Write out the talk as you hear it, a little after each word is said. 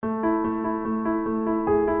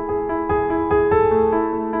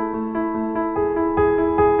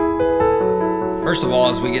First of all,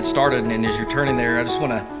 as we get started and as you're turning there, I just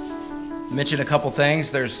want to mention a couple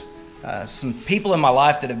things. There's some people in my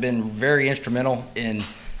life that have been very instrumental in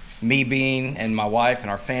me being, and my wife and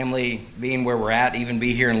our family being where we're at, even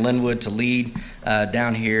be here in Linwood to lead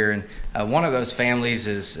down here. And one of those families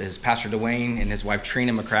is Pastor Dwayne and his wife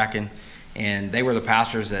Trina McCracken. And they were the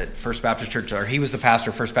pastors at First Baptist Church, or he was the pastor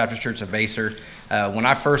of First Baptist Church of Vassar. When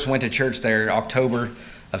I first went to church there, October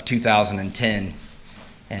of 2010.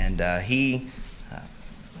 And he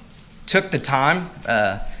took the time,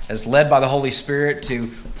 as led by the Holy Spirit,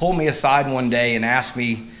 to pull me aside one day and ask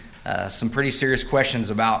me some pretty serious questions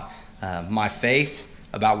about my faith,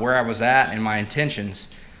 about where I was at, and my intentions.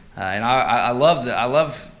 And I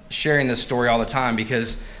love sharing this story all the time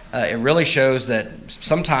because it really shows that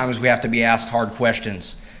sometimes we have to be asked hard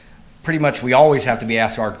questions. Pretty much we always have to be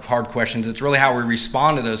asked hard questions. It's really how we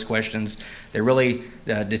respond to those questions that really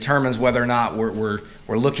determines whether or not we're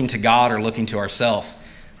looking to God or looking to ourselves.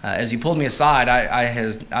 As he pulled me aside, I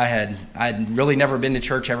had really never been to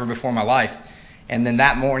church ever before in my life. And then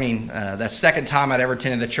that morning, that second time I'd ever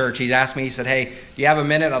attended the church, he asked me, he said, "Hey, do you have a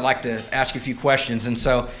minute? I'd like to ask you a few questions." And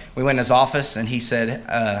so we went in his office and he said,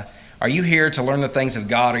 "Are you here to learn the things of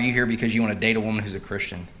God? Or are you here because you want to date a woman who's a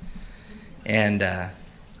Christian?" And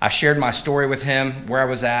I shared my story with him, where I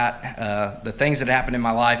was at, the things that happened in my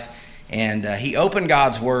life. And he opened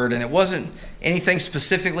God's word, and it wasn't anything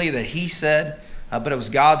specifically that he said, but it was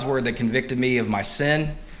God's word that convicted me of my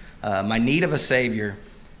sin, my need of a Savior.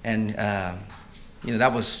 And,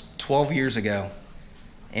 that was 12 years ago,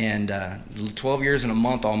 and 12 years and a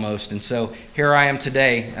month almost. And so here I am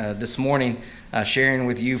today, this morning, sharing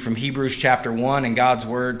with you from Hebrews chapter 1 and God's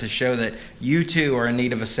word to show that you too are in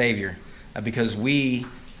need of a Savior, because we,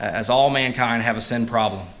 as all mankind, have a sin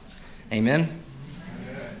problem. Amen?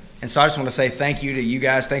 And so I just want to say thank you to you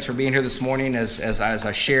guys. Thanks for being here this morning as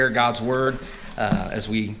I share God's word, as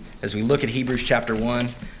we look at Hebrews chapter 1.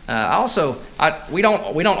 We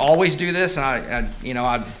don't always do this, and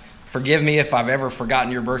I forgive me if I've ever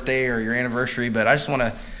forgotten your birthday or your anniversary, but I just want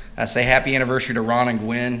to say happy anniversary to Ron and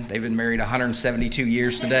Gwen. They've been married 172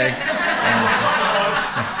 years today.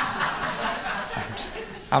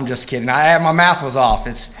 I'm just kidding. My math was off.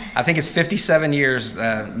 I think it's 57 years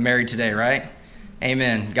married today, right?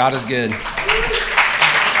 Amen. God is good.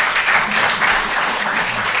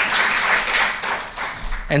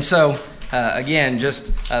 And so, again,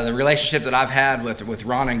 just the relationship that I've had with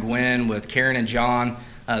Ron and Gwen, with Karen and John,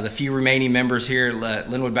 the few remaining members here at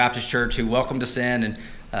Linwood Baptist Church who welcomed us in and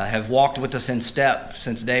have walked with us in step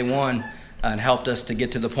since day one and helped us to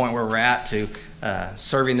get to the point where we're at, to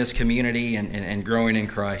serving this community and growing in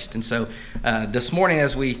Christ. And so this morning,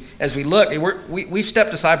 as we look, we've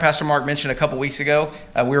stepped aside. Pastor Mark mentioned a couple weeks ago,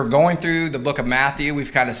 we were going through the book of Matthew.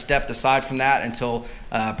 We've kind of stepped aside from that until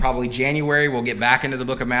probably January. We'll get back into the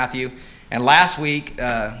book of Matthew. And last week,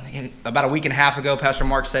 about a week and a half ago, Pastor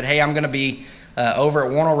Mark said, "Hey, I'm going to be over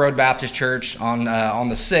at Warnell Road Baptist Church on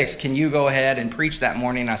the 6th. Can you go ahead and preach that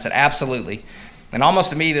morning?" And I said, "Absolutely." And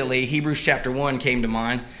almost immediately, Hebrews chapter 1 came to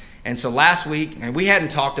mind. And so last week, and we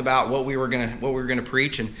hadn't talked about what we were gonna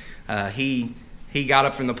preach, and he got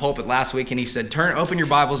up from the pulpit last week and he said, "Open your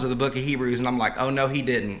Bibles to the book of Hebrews." And I'm like, "Oh no, he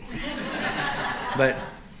didn't." but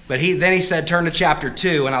then he said, "Turn to chapter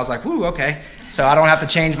 2," and I was like, "Whoo, okay." So I don't have to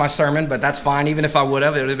change my sermon, but that's fine. Even if I would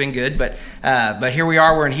have, it would have been good. But here we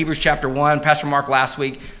are. We're in Hebrews chapter 1. Pastor Mark last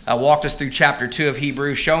week walked us through chapter 2 of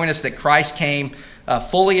Hebrews, showing us that Christ came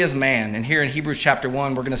fully as man. And here in Hebrews chapter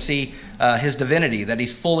 1, we're going to see his divinity, that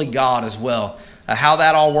he's fully God as well. How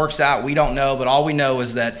that all works out, we don't know, but all we know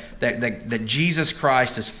is that Jesus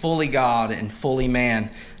Christ is fully God and fully man,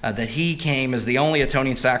 that he came as the only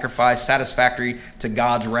atoning sacrifice, satisfactory to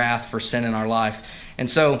God's wrath for sin in our life. And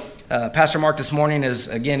so Pastor Mark this morning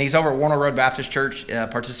he's over at Warnell Road Baptist Church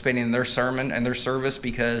participating in their sermon and their service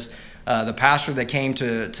because the pastor that came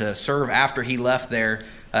to serve after he left there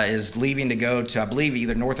is leaving to go to, I believe,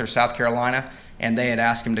 either North or South Carolina, and they had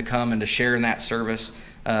asked him to come and to share in that service.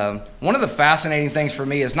 One of the fascinating things for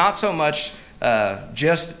me is not so much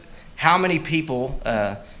just how many people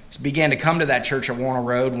began to come to that church at Warnell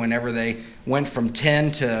Road whenever they went from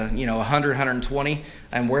 10 to 100, 120,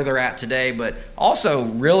 and where they're at today, but also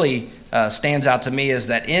really stands out to me is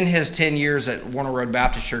that in his 10 years at Warnell Road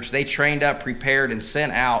Baptist Church, they trained up, prepared, and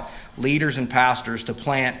sent out leaders and pastors to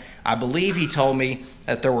plant. I believe he told me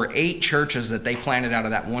that there were 8 churches that they planted out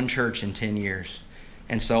of that one church in 10 years.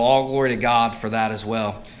 And so all glory to God for that as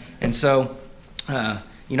well. And so,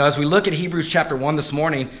 as we look at Hebrews chapter 1 this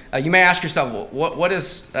morning, you may ask yourself, what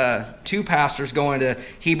does 2 pastors going to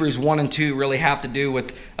Hebrews 1 and 2 really have to do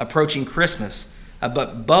with approaching Christmas?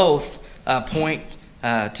 But both point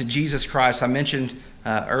to Jesus Christ, I mentioned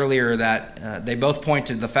earlier that they both point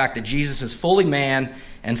to the fact that Jesus is fully man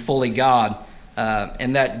and fully God,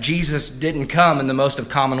 and that Jesus didn't come in the most of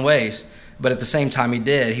common ways, but at the same time he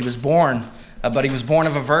did. He was born, but he was born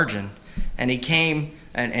of a virgin, and he came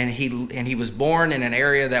and he was born in an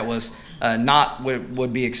area that was not what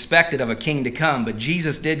would be expected of a king to come, but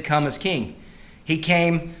Jesus did come as king. He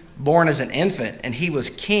came born as an infant, and he was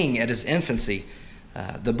king at his infancy.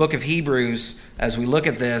 The book of Hebrews, as we look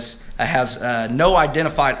at this, has no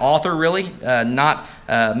identified author, really. Not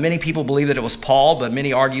many people believe that it was Paul, but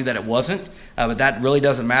many argue that it wasn't. But that really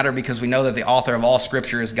doesn't matter, because we know that the author of all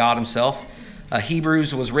Scripture is God himself.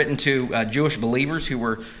 Hebrews was written to Jewish believers who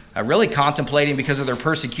were really contemplating, because of their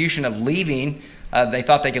persecution, of leaving. They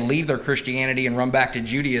thought they could leave their Christianity and run back to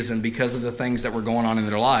Judaism because of the things that were going on in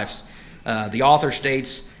their lives. The author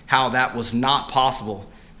states how that was not possible.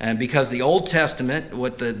 And because the Old Testament,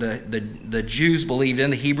 what the Jews believed in,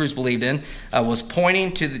 the Hebrews believed in, was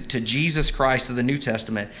pointing to Jesus Christ of the New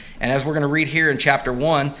Testament. And as we're going to read here in chapter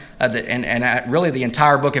 1, and really the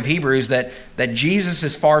entire book of Hebrews, that Jesus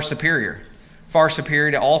is far superior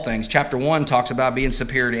to all things. Chapter 1 talks about being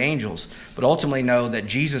superior to angels, but ultimately know that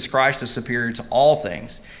Jesus Christ is superior to all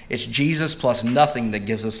things. It's Jesus plus nothing that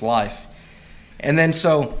gives us life. And then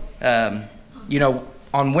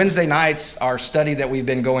on Wednesday nights, our study that we've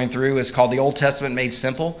been going through is called The Old Testament Made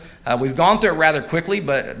Simple. We've gone through it rather quickly,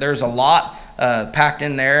 but there's a lot packed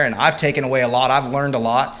in there, and I've taken away a lot. I've learned a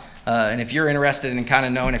lot. And if you're interested in kind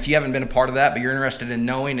of knowing, if you haven't been a part of that, but you're interested in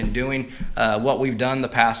knowing and doing what we've done the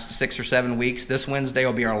past 6 or 7 weeks, this Wednesday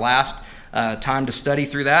will be our last time to study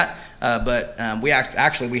through that. But we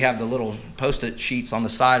have the little Post-it sheets on the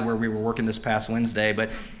side where we were working this past Wednesday. But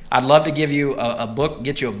I'd love to give you a book,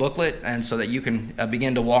 get you a booklet, and so that you can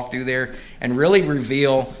begin to walk through there and really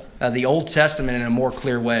reveal the Old Testament in a more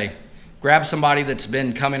clear way. Grab somebody that's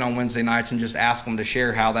been coming on Wednesday nights and just ask them to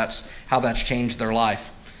share how that's changed their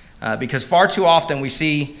life. Because far too often we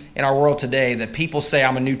see in our world today that people say,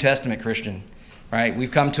 I'm a New Testament Christian, right?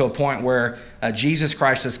 We've come to a point where Jesus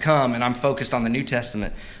Christ has come, and I'm focused on the New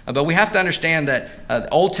Testament. But we have to understand that the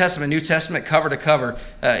Old Testament, New Testament, cover to cover,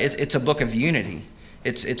 it's a book of unity.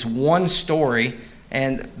 It's one story,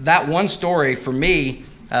 and that one story for me,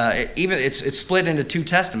 it's split into 2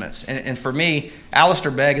 testaments. And for me,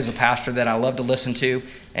 Alistair Begg is a pastor that I love to listen to.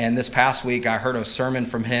 And this past week, I heard a sermon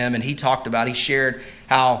from him, and he shared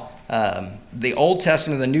how the Old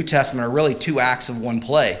Testament and the New Testament are really 2 acts of one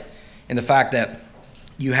play, in the fact that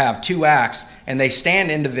you have 2 acts, and they stand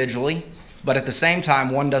individually, but at the same time,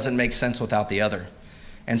 one doesn't make sense without the other.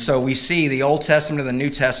 And so we see the Old Testament and the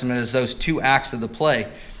New Testament as those 2 acts of the play.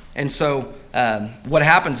 And so what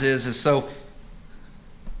happens is so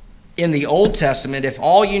in the Old Testament, if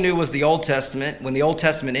all you knew was the Old Testament, when the Old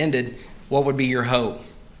Testament ended, what would be your hope?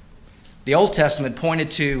 The Old Testament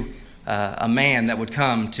pointed to a man that would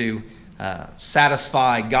come to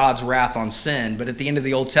satisfy God's wrath on sin. But at the end of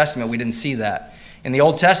the Old Testament, we didn't see that. In the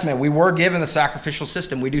Old Testament, we were given the sacrificial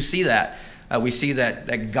system. We do see that. We see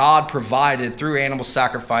that God provided through animal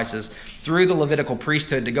sacrifices, through the Levitical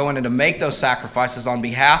priesthood, to go in and to make those sacrifices on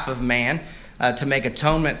behalf of man, to make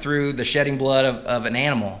atonement through the shedding blood of an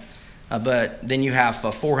animal. But then you have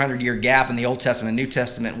a 400-year gap in the Old Testament and New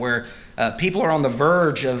Testament where people are on the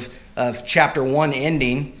verge of chapter 1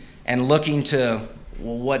 ending and looking to,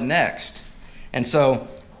 well, what next? And so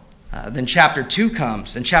then chapter 2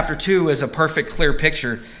 comes, and chapter 2 is a perfect, clear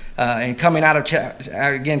picture. And coming out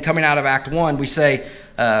of Act 1, we say,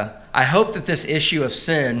 I hope that this issue of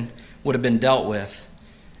sin would have been dealt with.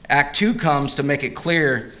 Act 2 comes to make it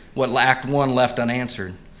clear what Act 1 left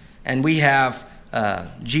unanswered. And we have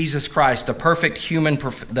Jesus Christ, the perfect human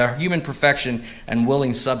perfection and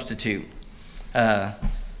willing substitute.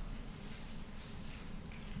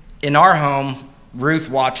 In our home, Ruth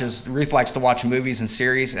likes to watch movies and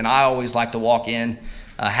series, and I always like to walk in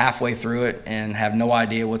halfway through it and have no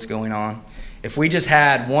idea what's going on. If we just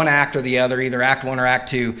had one act or the other, either Act 1 or Act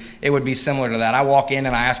 2, it would be similar to that. I walk in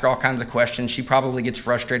and I ask her all kinds of questions. She probably gets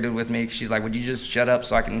frustrated with me. She's like, would you just shut up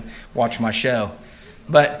so I can watch my show?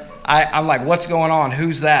 But I'm like, what's going on?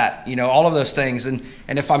 Who's that? All of those things. And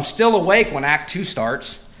if I'm still awake when Act 2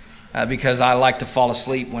 starts, because I like to fall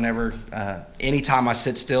asleep whenever, anytime I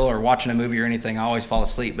sit still or watching a movie or anything, I always fall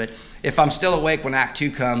asleep. But if I'm still awake when Act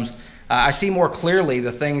 2 comes, I see more clearly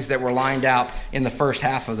the things that were lined out in the first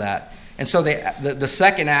half of that. And so the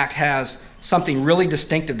second act has something really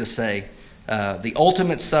distinctive to say. The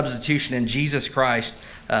ultimate substitution in Jesus Christ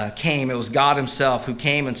came. It was God himself who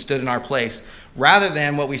came and stood in our place. Rather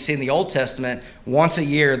than what we see in the Old Testament, once a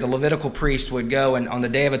year the Levitical priest would go and on the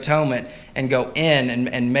Day of Atonement and go in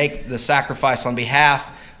and make the sacrifice on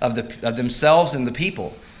behalf of themselves and the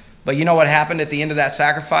people. But you know what happened at the end of that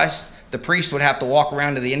sacrifice? The priest would have to walk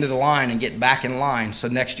around to the end of the line and get back in line so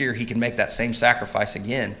next year he can make that same sacrifice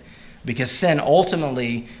again. Because sin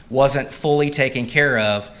ultimately wasn't fully taken care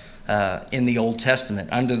of in the Old Testament,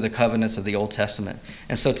 under the covenants of the Old Testament.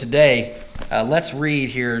 And so today, let's read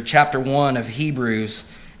here chapter 1 of Hebrews,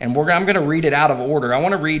 and I'm going to read it out of order. I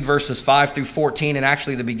want to read verses 5 through 14 and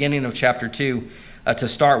actually the beginning of chapter 2 to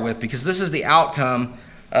start with, because this is the outcome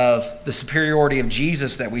of the superiority of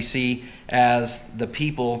Jesus that we see as the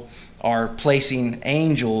people are placing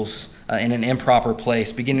angels in an improper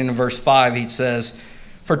place. Beginning in verse 5, he says,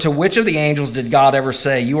 "For to which of the angels did God ever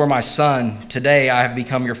say, 'You are my son, today I have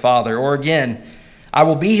become your father'? Or again, 'I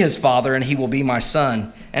will be his father and he will be my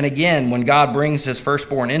son'? And again, when God brings his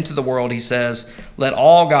firstborn into the world, he says, 'Let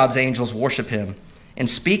all God's angels worship him.' And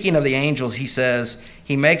speaking of the angels, he says,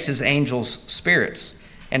 'He makes his angels spirits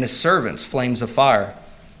and his servants flames of fire.'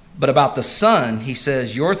 But about the Son, he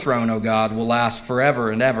says, 'Your throne, O God, will last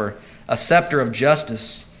forever and ever. A scepter of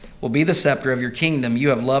justice will be the scepter of your kingdom. You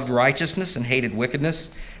have loved righteousness and hated wickedness.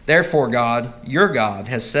 Therefore, God, your God,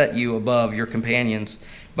 has set you above your companions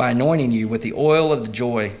by anointing you with the oil of the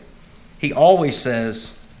joy.' He also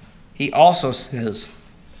says,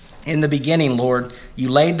 'In the beginning, Lord, you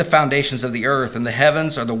laid the foundations of the earth, and the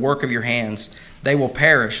heavens are the work of your hands. They will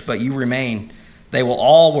perish, but you remain. They will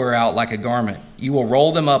all wear out like a garment. You will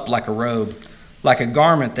roll them up like a robe. Like a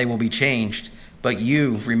garment they will be changed, but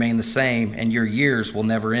you remain the same, and your years will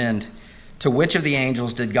never end. To which of the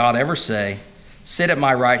angels did God ever say, 'Sit at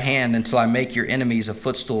my right hand until I make your enemies a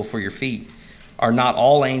footstool for your feet'? Are not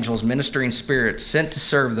all angels ministering spirits sent to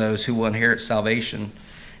serve those who will inherit salvation?"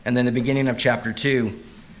 And then the beginning of chapter 2,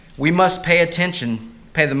 "We must pay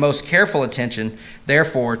the most careful attention,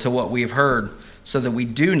 therefore, to what we have heard, so that we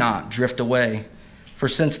do not drift away. For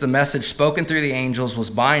since the message spoken through the angels was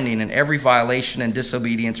binding, and every violation and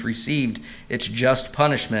disobedience received its just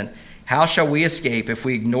punishment, how shall we escape if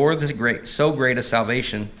we ignore so great a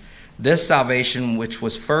salvation? This salvation, which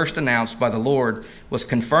was first announced by the Lord, was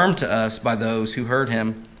confirmed to us by those who heard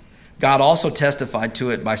him. God also testified to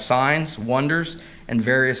it by signs, wonders, and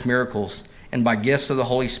various miracles, and by gifts of the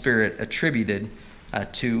Holy Spirit attributed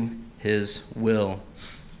to his will."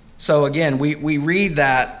 So again, we read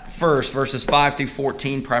that first, verses 5 through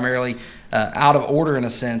 14, primarily out of order in a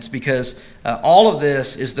sense, because all of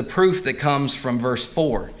this is the proof that comes from verse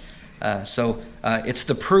 4. It's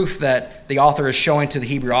the proof that the author is showing to the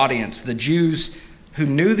Hebrew audience. The Jews who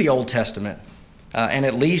knew the Old Testament, and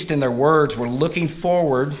at least in their words, were looking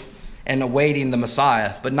forward and awaiting the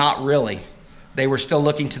Messiah, but not really. They were still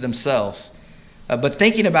looking to themselves. But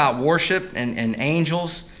thinking about worship and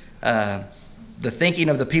angels, the thinking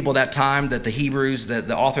of the people that time that the Hebrews, that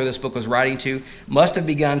the author of this book was writing to, must have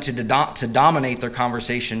begun to dominate their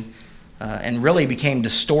conversation and really became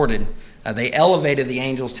distorted. They elevated the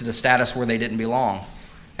angels to the status where they didn't belong.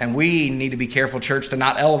 And we need to be careful, church, to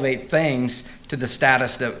not elevate things to the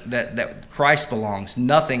status that Christ belongs.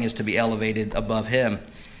 Nothing is to be elevated above him.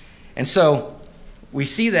 And so we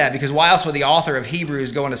see that because why else would the author of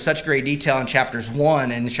Hebrews go into such great detail in chapters 1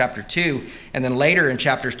 and chapter 2, and then later in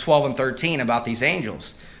chapters 12 and 13 about these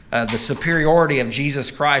angels? The superiority of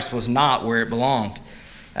Jesus Christ was not where it belonged.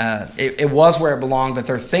 It was where it belonged, but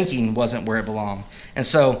their thinking wasn't where it belonged. And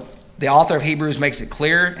so the author of Hebrews makes it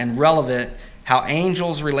clear and relevant how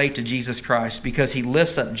angels relate to Jesus Christ because he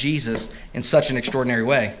lifts up Jesus in such an extraordinary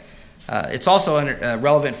way. It's also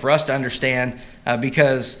relevant for us to understand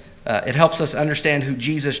because it helps us understand who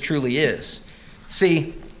Jesus truly is.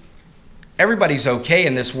 See, everybody's okay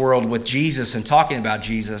in this world with Jesus and talking about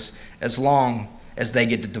Jesus as long as they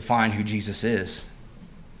get to define who Jesus is.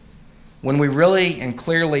 When we really and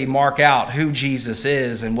clearly mark out who Jesus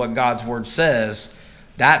is and what God's word says,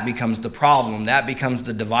 that becomes the problem. That becomes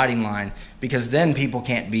the dividing line, because then people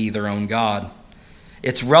can't be their own God.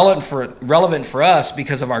 It's relevant for us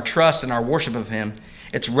because of our trust and our worship of him.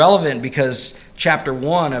 It's relevant because chapter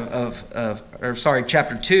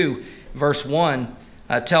 2, verse 1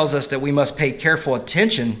 tells us that we must pay careful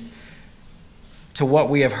attention to what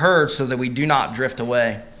we have heard so that we do not drift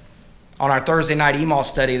away. On our Thursday night email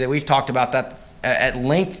study that we've talked about that at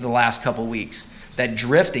length the last couple weeks, that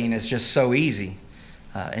drifting is just so easy.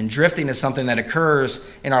 And drifting is something that occurs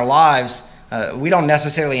in our lives. We don't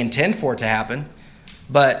necessarily intend for it to happen,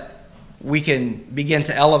 but we can begin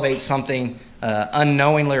to elevate something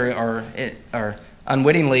unknowingly or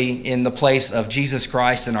unwittingly in the place of Jesus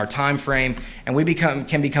Christ in our time frame, and we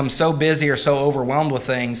can become so busy or so overwhelmed with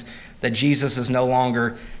things that Jesus is no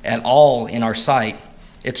longer at all in our sight.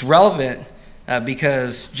 It's relevant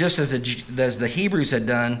because just as the Hebrews had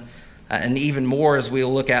done, and even more as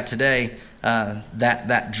we'll look at today,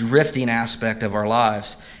 that drifting aspect of our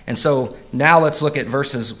lives. And so now let's look at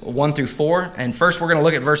verses 1 through 4. And first we're going to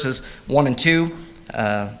look at verses 1 and 2,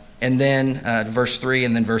 and then verse 3,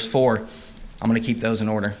 and then verse 4. I'm going to keep those in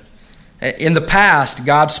order. In the past,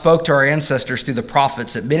 God spoke to our ancestors through the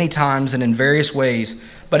prophets at many times and in various ways.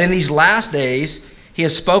 But in these last days, he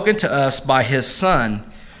has spoken to us by his Son,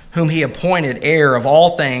 whom he appointed heir of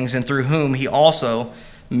all things, and through whom he also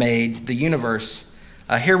made the universe.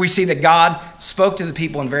 Here we see that God spoke to the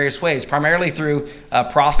people in various ways, primarily through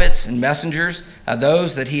prophets and messengers,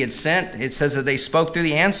 those that he had sent. It says that they spoke through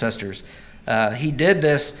the ancestors. He did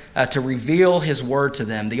this to reveal his word to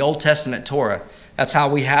them, the Old Testament Torah. That's how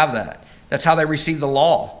we have that. That's how they received the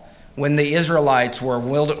law. When the Israelites were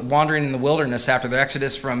wandering in the wilderness after the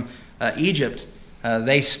exodus from Egypt,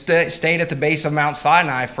 they stayed at the base of Mount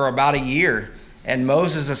Sinai for about a year. And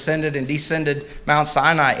Moses ascended and descended Mount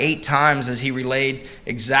Sinai 8 times as he relayed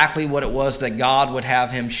exactly what it was that God would have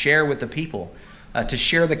him share with the people, to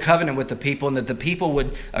share the covenant with the people, and that the people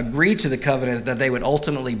would agree to the covenant that they would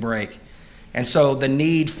ultimately break. And so the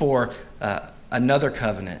need for another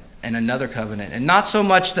covenant and another covenant. And not so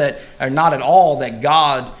much that, or not at all, that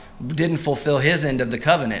God didn't fulfill his end of the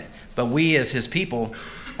covenant, but we as his people,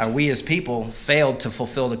 failed to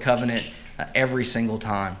fulfill the covenant every single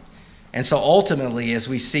time. And so ultimately, as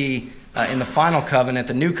we see in the final covenant,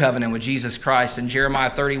 the new covenant with Jesus Christ in Jeremiah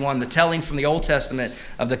 31, the telling from the Old Testament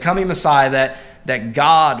of the coming Messiah that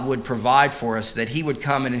God would provide for us, that he would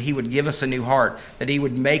come in and he would give us a new heart, that he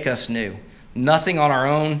would make us new. Nothing on our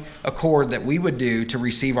own accord that we would do to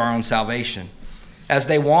receive our own salvation. As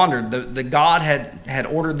they wandered, the God had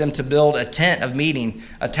ordered them to build a tent of meeting,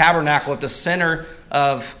 a tabernacle at the center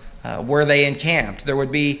of where they encamped. There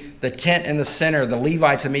would be the tent in the center, the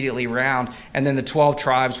Levites immediately around, and then the 12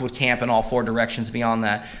 tribes would camp in all 4 directions beyond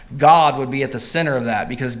that. God would be at the center of that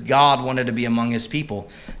because God wanted to be among his people.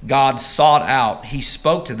 God sought out, he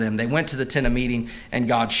spoke to them. They went to the tent of meeting, and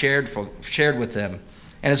God shared with them.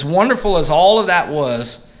 And as wonderful as all of that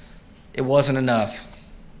was, it wasn't enough.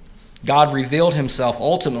 God revealed himself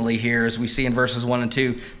ultimately here, as we see in verses 1 and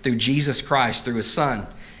 2, through Jesus Christ, through his Son.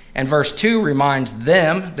 And verse 2 reminds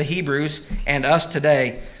them, the Hebrews, and us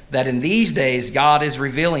today, that in these days God is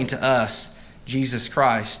revealing to us Jesus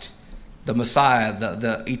Christ, the Messiah,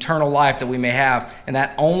 the eternal life that we may have. And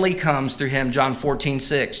that only comes through him. John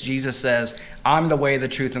 14:6, Jesus says, I'm the way, the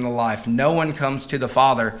truth, and the life. No one comes to the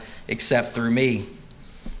Father except through me.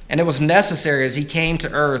 And it was necessary as he came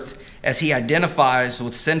to earth, as he identifies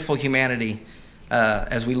with sinful humanity,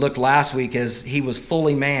 as we looked last week, as he was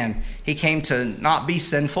fully man. He came to not be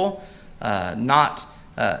sinful, but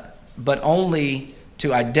only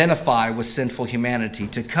to identify with sinful humanity,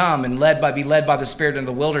 to come and be led by the Spirit in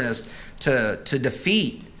the wilderness to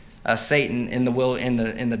defeat Satan in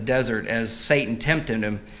the desert, as Satan tempted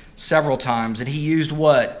him several times. And he used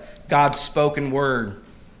what? God's spoken word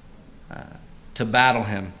to battle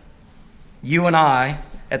him. You and I,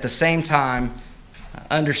 at the same time,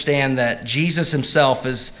 understand that Jesus himself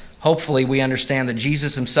is, hopefully we understand that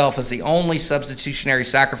Jesus himself is the only substitutionary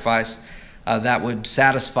sacrifice that would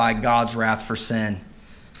satisfy God's wrath for sin.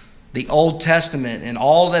 The Old Testament and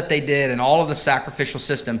all that they did and all of the sacrificial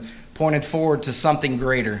system pointed forward to something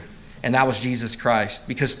greater, and that was Jesus Christ.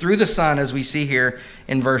 Because through the Son, as we see here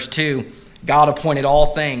in verse 2, God appointed all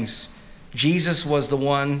things. Jesus was the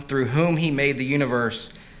one through whom he made the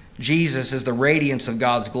universe. Jesus is the radiance of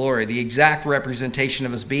God's glory, the exact representation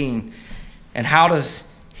of his being. And how does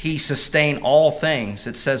he sustain all things?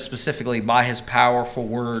 It says specifically, by his powerful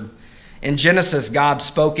word. In Genesis, God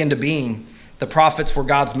spoke into being. The prophets were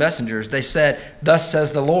God's messengers. They said, thus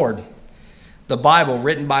says the Lord. The Bible,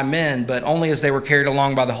 written by men, but only as they were carried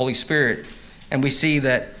along by the Holy Spirit. And we see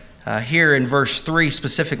that here in verse 3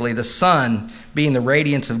 specifically, the Son being the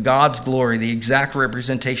radiance of God's glory, the exact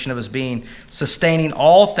representation of his being, sustaining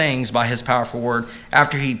all things by his powerful word.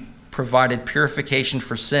 After he provided purification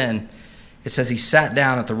for sin, it says he sat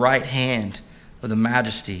down at the right hand of the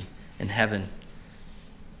majesty in heaven.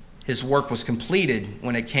 His work was completed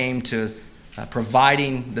when it came to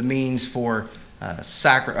providing the means for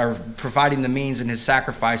providing the means in his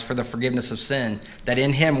sacrifice for the forgiveness of sin, that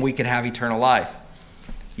in him we could have eternal life.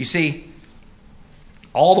 You see,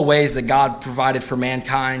 all the ways that God provided for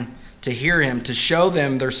mankind to hear him, to show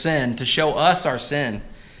them their sin, to show us our sin,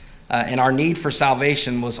 and our need for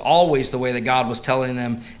salvation was always the way that God was telling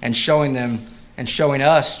them and showing them and showing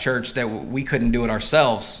us, church, that we couldn't do it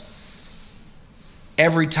ourselves.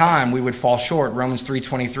 Every time we would fall short, Romans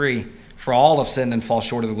 3:23, for all have sinned and fall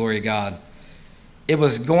short of the glory of God. It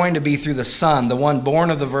was going to be through the Son, the one born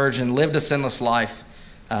of the Virgin, lived a sinless life,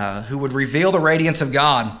 who would reveal the radiance of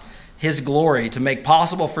God, his glory, to make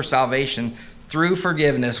possible for salvation through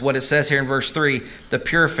forgiveness, what it says here in verse 3, the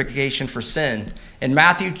purification for sin. In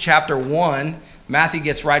Matthew chapter 1, Matthew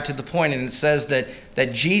gets right to the point, and it says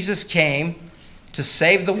that Jesus came to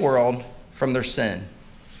save the world from their sin.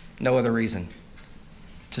 No other reason.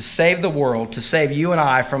 To save the world, to save you and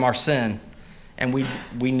I from our sin. And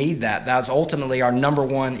we need that. That's ultimately our number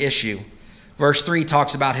one issue. Verse 3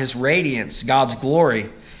 talks about his radiance, God's glory.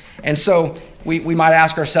 And so we might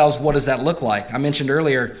ask ourselves, what does that look like? I mentioned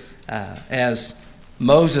earlier, as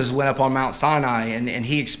Moses went up on Mount Sinai and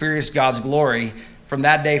he experienced God's glory, from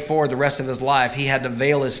that day forward, the rest of his life, he had to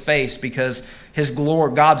veil his face because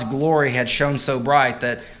God's glory had shone so bright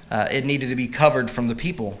that it needed to be covered from the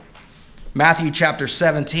people. Matthew chapter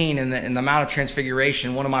 17 in the Mount of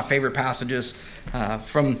Transfiguration, one of my favorite passages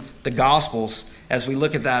from the Gospels as we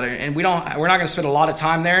look at that. And we're not going to spend a lot of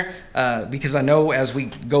time there because I know as we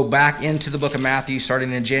go back into the book of Matthew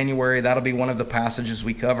starting in January, that'll be one of the passages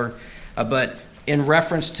we cover. But in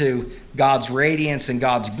reference to God's radiance and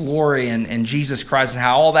God's glory and Jesus Christ and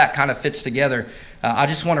how all that kind of fits together, I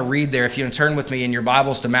just want to read there. If you turn with me in your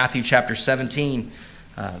Bibles to Matthew chapter 17,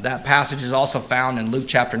 that passage is also found in Luke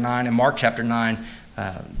chapter 9 and Mark chapter 9,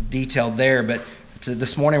 detailed there. But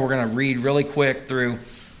this morning we're going to read really quick through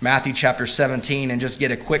Matthew chapter 17 and just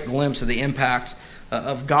get a quick glimpse of the impact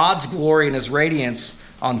of God's glory and his radiance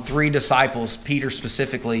on three disciples, Peter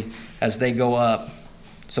specifically, as they go up.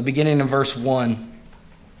 So beginning in verse 1,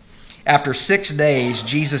 after 6 days,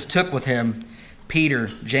 Jesus took with him Peter,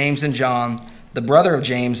 James, and John, the brother of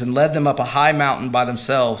James, and led them up a high mountain by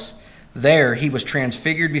themselves. There he was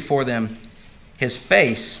transfigured before them. His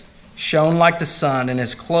face shone like the sun, and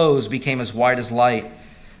his clothes became as white as light.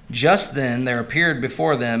 Just then there appeared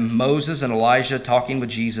before them Moses and Elijah talking with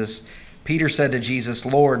Jesus. Peter said to Jesus,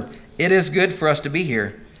 "Lord, it is good for us to be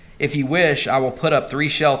here. If you wish, I will put up 3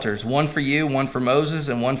 shelters, one for you, one for Moses,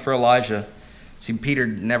 and one for Elijah." See, Peter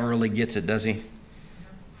never really gets it, does he?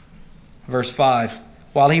 Verse 5,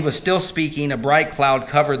 while he was still speaking, a bright cloud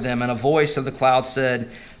covered them, and a voice of the cloud said,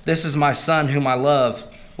 "This is my son whom I love.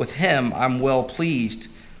 With him I'm well pleased.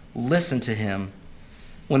 Listen to him."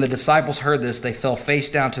 When the disciples heard this, they fell face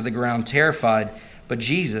down to the ground, terrified. But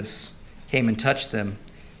Jesus came and touched them.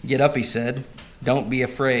 "Get up," he said. "Don't be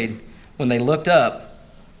afraid." When they looked up,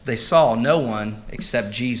 they saw no one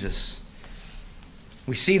except Jesus.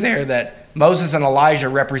 We see there that Moses and Elijah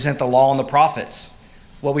represent the law and the prophets,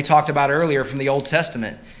 what we talked about earlier from the Old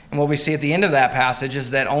Testament. And what we see at the end of that passage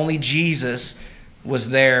is that only Jesus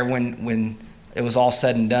was there when it was all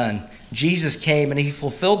said and done. Jesus came and he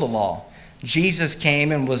fulfilled the law. Jesus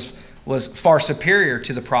came and was far superior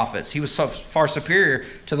to the prophets. He was so far superior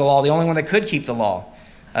to the law, the only one that could keep the law.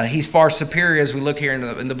 He's far superior, as we look here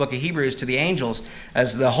in the book of Hebrews, to the angels.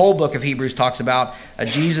 As the whole book of Hebrews talks about,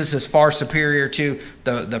 Jesus is far superior to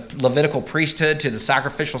the Levitical priesthood, to the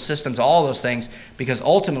sacrificial systems, all those things, because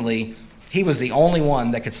ultimately he was the only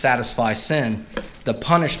one that could satisfy sin, the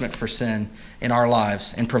punishment for sin in our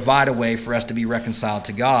lives, and provide a way for us to be reconciled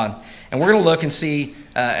to God. And we're going to look and see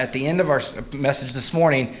at the end of our message this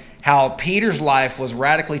morning how Peter's life was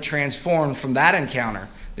radically transformed from that encounter.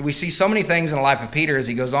 We see so many things in the life of Peter as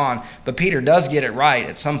he goes on, but Peter does get it right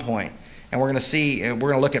at some point. And we're going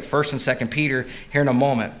to look at 1st and 2nd Peter here in a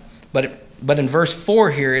moment. But in verse 4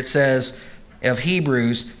 here it says of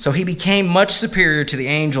Hebrews, so he became much superior to the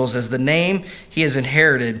angels as the name he has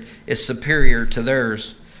inherited is superior to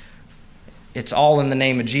theirs. It's all in the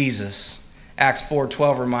name of Jesus. Acts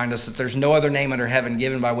 4:12 reminds us that there's no other name under heaven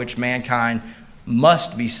given by which mankind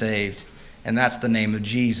must be saved, and that's the name of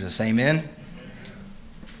Jesus. Amen?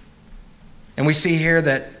 And we see here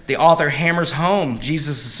that the author hammers home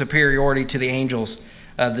Jesus' superiority to the angels,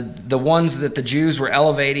 the ones that the Jews were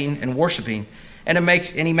elevating and worshiping. And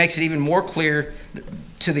he makes it even more clear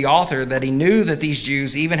to the author that he knew that these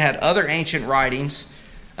Jews even had other ancient writings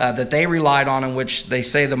that they relied on, in which they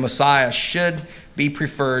say the Messiah should be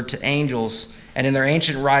preferred to angels. And in their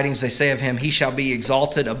ancient writings they say of him, he shall be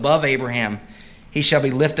exalted above Abraham. He shall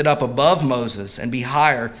be lifted up above Moses and be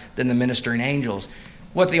higher than the ministering angels.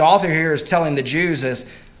 What the author here is telling the Jews is,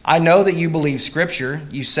 I know that you believe Scripture.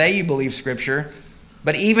 You say you believe Scripture.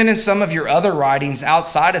 But even in some of your other writings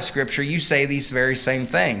outside of Scripture, you say these very same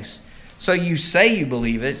things. So you say you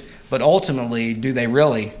believe it, but ultimately, do they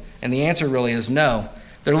really? And the answer really is no.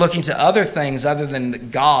 They're looking to other things other than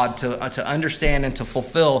God to understand and to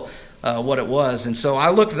fulfill what it was. And so I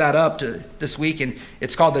looked that up this week, and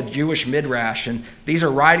it's called the Jewish Midrash. And these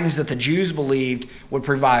are writings that the Jews believed would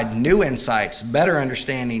provide new insights, better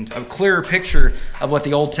understandings, a clearer picture of what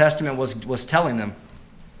the Old Testament was telling them,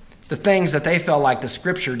 the things that they felt like the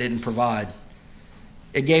Scripture didn't provide.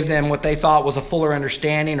 It gave them what they thought was a fuller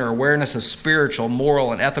understanding or awareness of spiritual,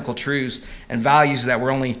 moral, and ethical truths and values that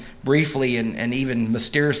were only briefly and even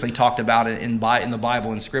mysteriously talked about in the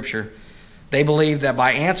Bible and Scripture. They believed that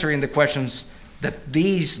by answering the questions, that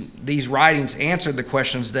these writings answered the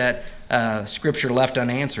questions that Scripture left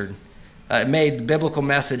unanswered. It made the biblical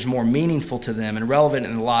message more meaningful to them and relevant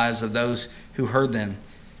in the lives of those who heard them.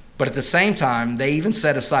 But at the same time, they even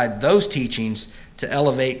set aside those teachings to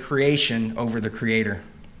elevate creation over the Creator.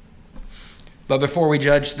 But before we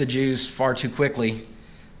judge the Jews far too quickly,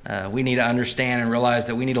 we need to understand and realize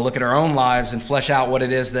that we need to look at our own lives and flesh out what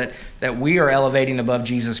it is that we are elevating above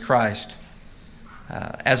Jesus Christ.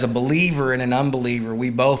 As a believer and an unbeliever,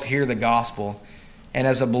 we both hear the gospel. And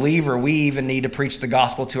as a believer, we even need to preach the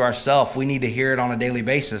gospel to ourselves. We need to hear it on a daily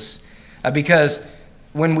basis. Because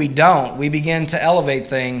when we don't, we begin to elevate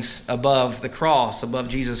things above the cross, above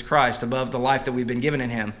Jesus Christ, above the life that we've been given in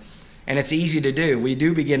Him. And it's easy to do. We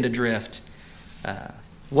do begin to drift.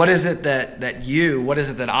 What is it what is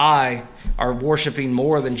it that I are worshiping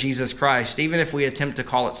more than Jesus Christ, even if we attempt to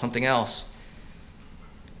call it something else?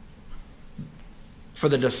 For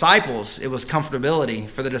the disciples, it was comfortability.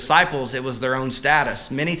 For the disciples, it was their own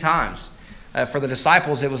status many times. For the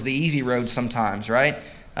disciples, it was the easy road sometimes, right?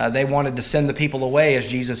 They wanted to send the people away as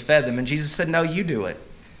Jesus fed them. And Jesus said, no, you do it.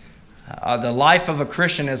 The life of a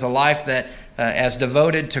Christian is a life that, as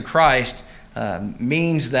devoted to Christ,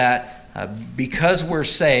 means that because we're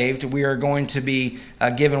saved, we are going to be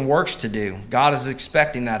given works to do. God is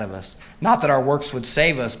expecting that of us. Not that our works would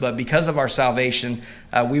save us, but because of our salvation,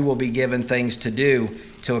 we will be given things to do,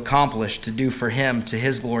 to accomplish, to do for Him, to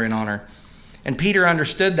His glory and honor. And Peter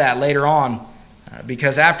understood that later on,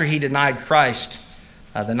 because after he denied Christ,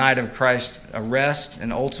 the night of Christ's arrest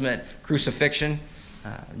and ultimate crucifixion,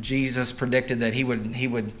 Jesus predicted that he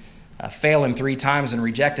would fail Him 3 times and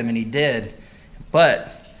reject Him, and He did.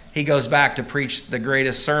 But he goes back to preach the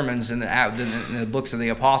greatest sermons in the books of the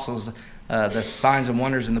apostles, the signs and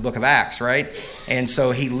wonders in the book of Acts, right? And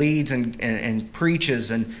so he leads and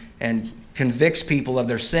preaches and convicts people of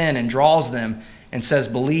their sin and draws them and says,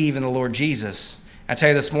 believe in the Lord Jesus. I tell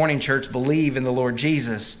you this morning, church, believe in the Lord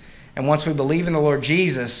Jesus. And once we believe in the Lord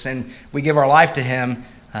Jesus and we give our life to Him,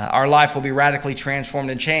 our life will be radically transformed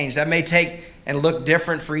and changed. That may take and look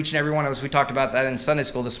different for each and every one of us. We talked about that in Sunday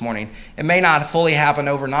school this morning. It may not fully happen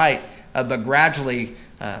overnight, but gradually,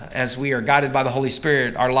 as we are guided by the Holy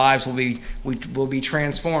Spirit, our lives will be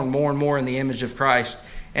transformed more and more in the image of Christ.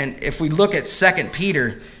 And if we look at 2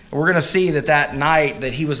 Peter, we're going to see that night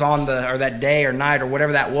that he was on or that day or night or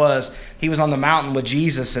whatever that was, he was on the mountain with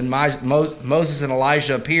Jesus, and Moses and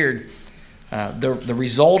Elijah appeared. The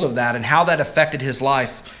result of that and how that affected his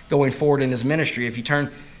life going forward in his ministry. If you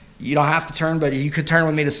turn, you don't have to turn, but you could turn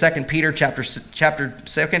with me to 2 Peter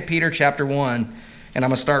chapter 1, and I'm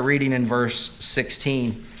going to start reading in verse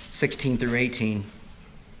 16 through 18.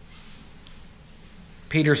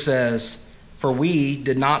 Peter says, "For we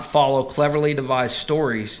did not follow cleverly devised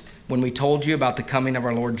stories when we told you about the coming of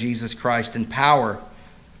our Lord Jesus Christ in power,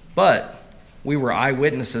 but we were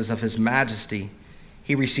eyewitnesses of His majesty.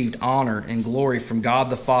 He received honor and glory from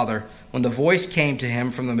God the Father when the voice came to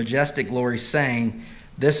Him from the majestic glory saying,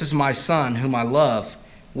 'This is my Son whom I love.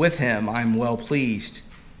 With Him I am well pleased.'"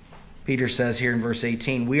 Peter says here in verse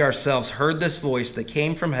 18, "We ourselves heard this voice that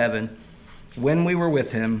came from heaven when we were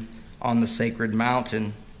with Him on the sacred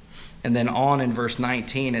mountain." And then on in verse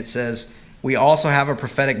 19 it says, "We also have a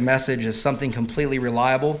prophetic message as something completely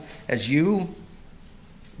reliable, as you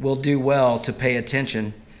will do well to pay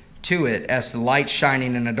attention to it as the light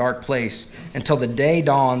shining in a dark place until the day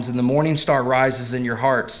dawns and the morning star rises in your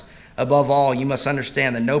hearts. Above all, you must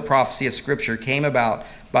understand that no prophecy of Scripture came about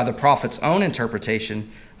by the prophet's own interpretation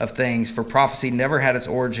of things, for prophecy never had its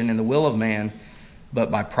origin in the will of man, but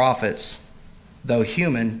by prophets, though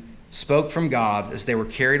human, spoke from God as they were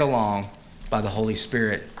carried along by the Holy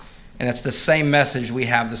Spirit." And it's the same message we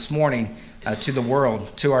have this morning to the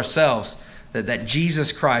world, to ourselves, that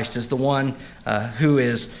Jesus Christ is the one who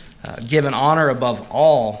is given honor above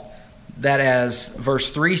all, that as verse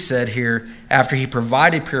 3 said here, after He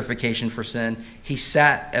provided purification for sin, He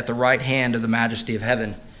sat at the right hand of the majesty of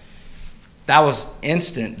heaven. That was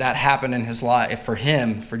instant. That happened in His life for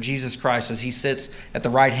Him, for Jesus Christ, as He sits at the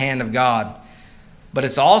right hand of God. But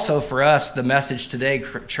it's also for us the message today,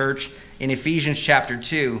 church, in Ephesians chapter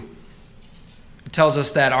 2. It tells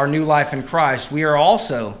us that our new life in Christ, we are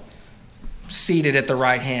also seated at the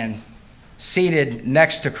right hand, seated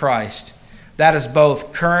next to Christ. That is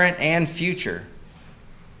both current and future.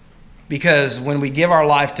 Because when we give our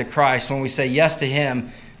life to Christ, when we say yes to Him,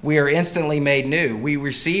 we are instantly made new. We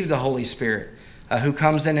receive the Holy Spirit who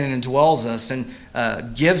comes in and indwells us and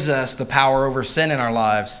gives us the power over sin in our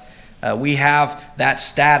lives. We have that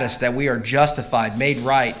status that we are justified, made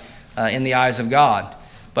right in the eyes of God.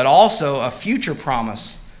 But also a future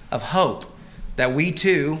promise of hope that we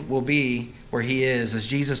too will be where He is. As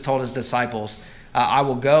Jesus told His disciples, I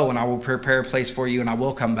will go and I will prepare a place for you and I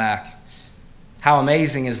will come back. How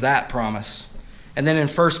amazing is that promise? And then in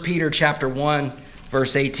 1 Peter chapter 1,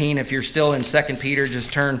 verse 18, if you're still in 2 Peter,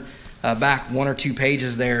 just turn back one or two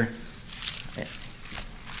pages there.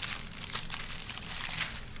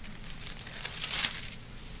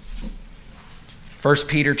 1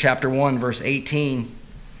 Peter chapter 1, verse 18.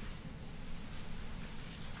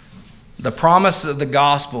 The promise of the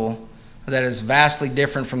gospel that is vastly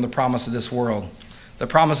different from the promise of this world. The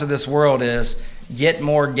promise of this world is get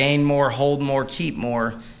more, gain more, hold more, keep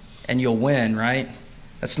more, and you'll win, right?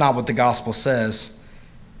 That's not what the gospel says.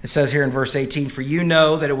 It says here in verse 18, for you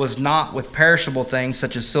know that it was not with perishable things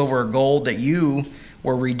such as silver or gold that you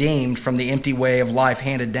were redeemed from the empty way of life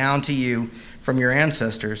handed down to you from your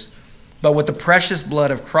ancestors, but with the precious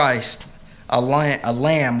blood of Christ, a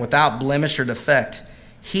lamb without blemish or defect.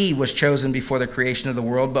 He was chosen before the creation of the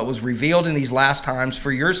world, but was revealed in these last times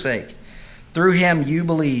for your sake. Through Him you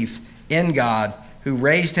believe in God, who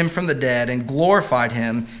raised Him from the dead and glorified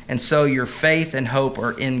Him, and so your faith and hope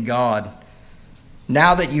are in God.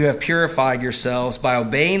 Now that you have purified yourselves by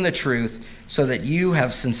obeying the truth, so that you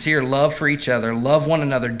have sincere love for each other, love one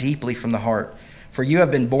another deeply from the heart. For you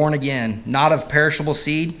have been born again, not of perishable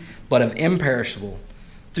seed, but of imperishable,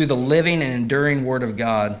 through the living and enduring word of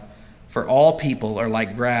God. For all people are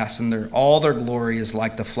like grass, and all their glory is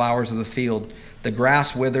like the flowers of the field. The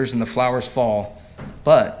grass withers and the flowers fall,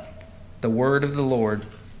 but the word of the Lord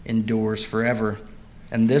endures forever.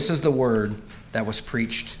 And this is the word that was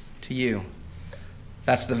preached to you.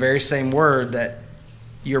 That's the very same word that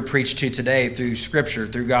you're preached to today through Scripture,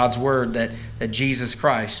 through God's word, that Jesus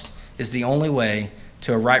Christ is the only way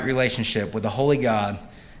to a right relationship with the holy God.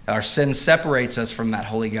 Our sin separates us from that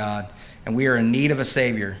holy God, and we are in need of a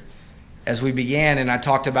Savior. As we began, and I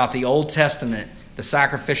talked about the Old Testament, the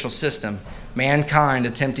sacrificial system, mankind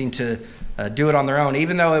attempting to do it on their own,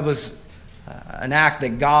 even though it was an act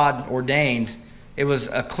that God ordained, it was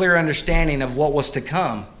a clear understanding of what was to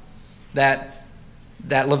come, that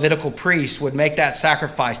Levitical priest would make that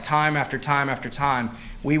sacrifice time after time after time.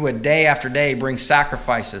 We would day after day bring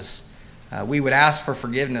sacrifices. We would ask for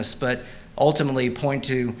forgiveness, but ultimately point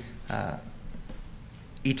to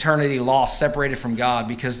eternity lost, separated from God,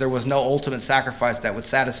 because there was no ultimate sacrifice that would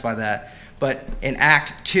satisfy that. But in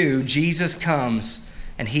Act 2, Jesus comes,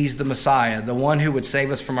 and He's the Messiah, the one who would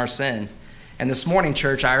save us from our sin. And this morning,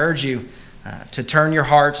 church, I urge you to turn your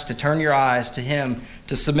hearts, to turn your eyes to Him,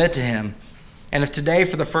 to submit to Him. And if today,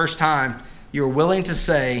 for the first time, you're willing to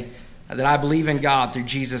say that I believe in God through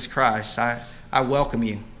Jesus Christ, I welcome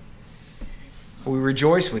you. We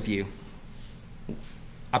rejoice with you.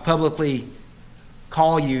 I publicly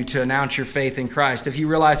call you to announce your faith in Christ. If you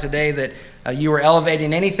realize today that you are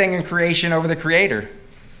elevating anything in creation over the Creator,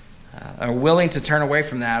 are willing to turn away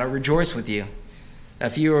from that, I rejoice with you.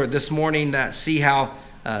 If you are this morning that see how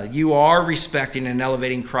you are respecting and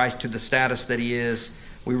elevating Christ to the status that He is,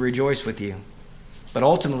 we rejoice with you. But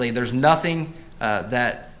ultimately, there's nothing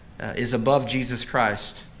that is above Jesus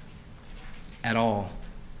Christ at all.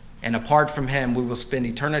 And apart from Him, we will spend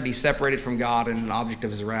eternity separated from God and an object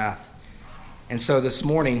of His wrath. And so this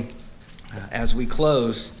morning, as we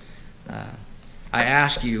close, I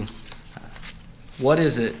ask you, what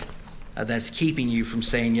is it that's keeping you from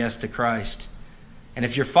saying yes to Christ? And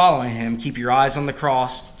if you're following Him, keep your eyes on the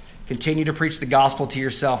cross. Continue to preach the gospel to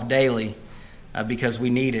yourself daily because we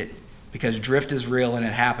need it. Because drift is real and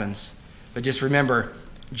it happens. But just remember,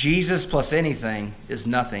 Jesus plus anything is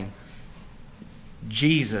nothing.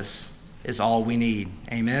 Jesus is all we need.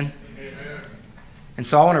 Amen? Amen. And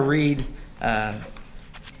so I want to read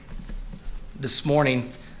this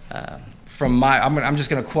morning from I'm just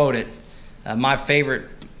going to quote it, my favorite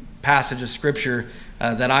passage of Scripture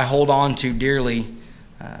that I hold on to dearly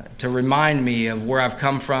to remind me of where I've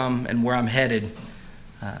come from and where I'm headed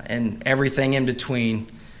and everything in between.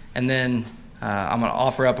 And then I'm going to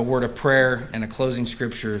offer up a word of prayer and a closing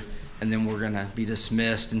scripture, and then we're going to be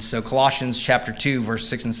dismissed. And so Colossians chapter 2, verse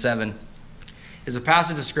 6 and 7 is a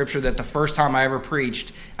passage of Scripture that the first time I ever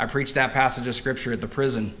preached, I preached that passage of Scripture at the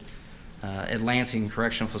prison at Lansing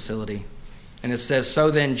Correctional Facility. And it says,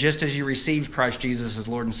 so then, just as you received Christ Jesus as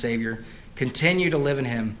Lord and Savior, Continue to live in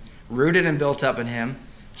him, rooted and built up in him,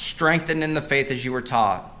 strengthened in the faith as you were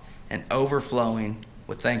taught, and overflowing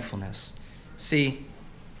with thankfulness. See,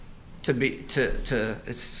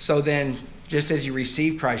 so then, just as you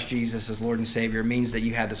receive Christ Jesus as Lord and Savior, it means that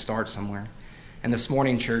you had to start somewhere. And this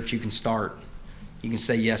morning, church, you can start. You can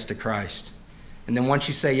say yes to Christ. And then once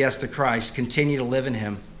you say yes to Christ, continue to live in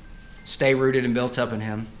him. Stay rooted and built up in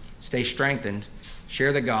him. Stay strengthened.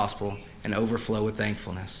 Share the gospel and overflow with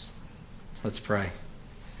thankfulness. Let's pray.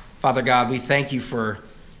 Father God, we thank you for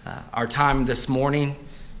our time this morning.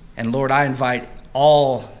 And Lord, I invite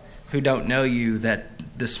all who don't know you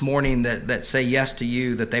that this morning that say yes to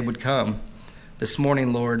you, that they would come. This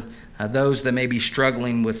morning, Lord, those that may be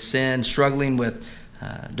struggling with sin, struggling with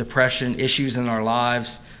depression, issues in our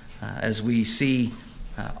lives, as we see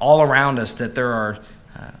all around us that there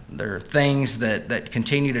are things that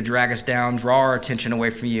continue to drag us down, draw our attention away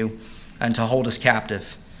from you, and to hold us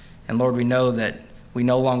captive. And Lord, we know that we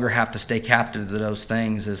no longer have to stay captive to those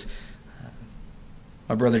things. As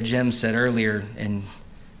my brother Jim said earlier in,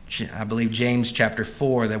 I believe, James chapter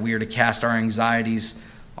 4, that we are to cast our anxieties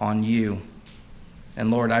on you.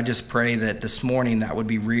 And Lord, I just pray that this morning that would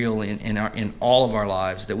be real in all of our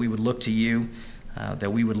lives, that we would look to you,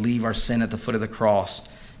 that we would leave our sin at the foot of the cross,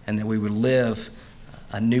 and that we would live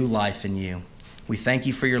a new life in you. We thank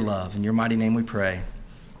you for your love. In your mighty name we pray.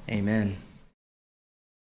 Amen.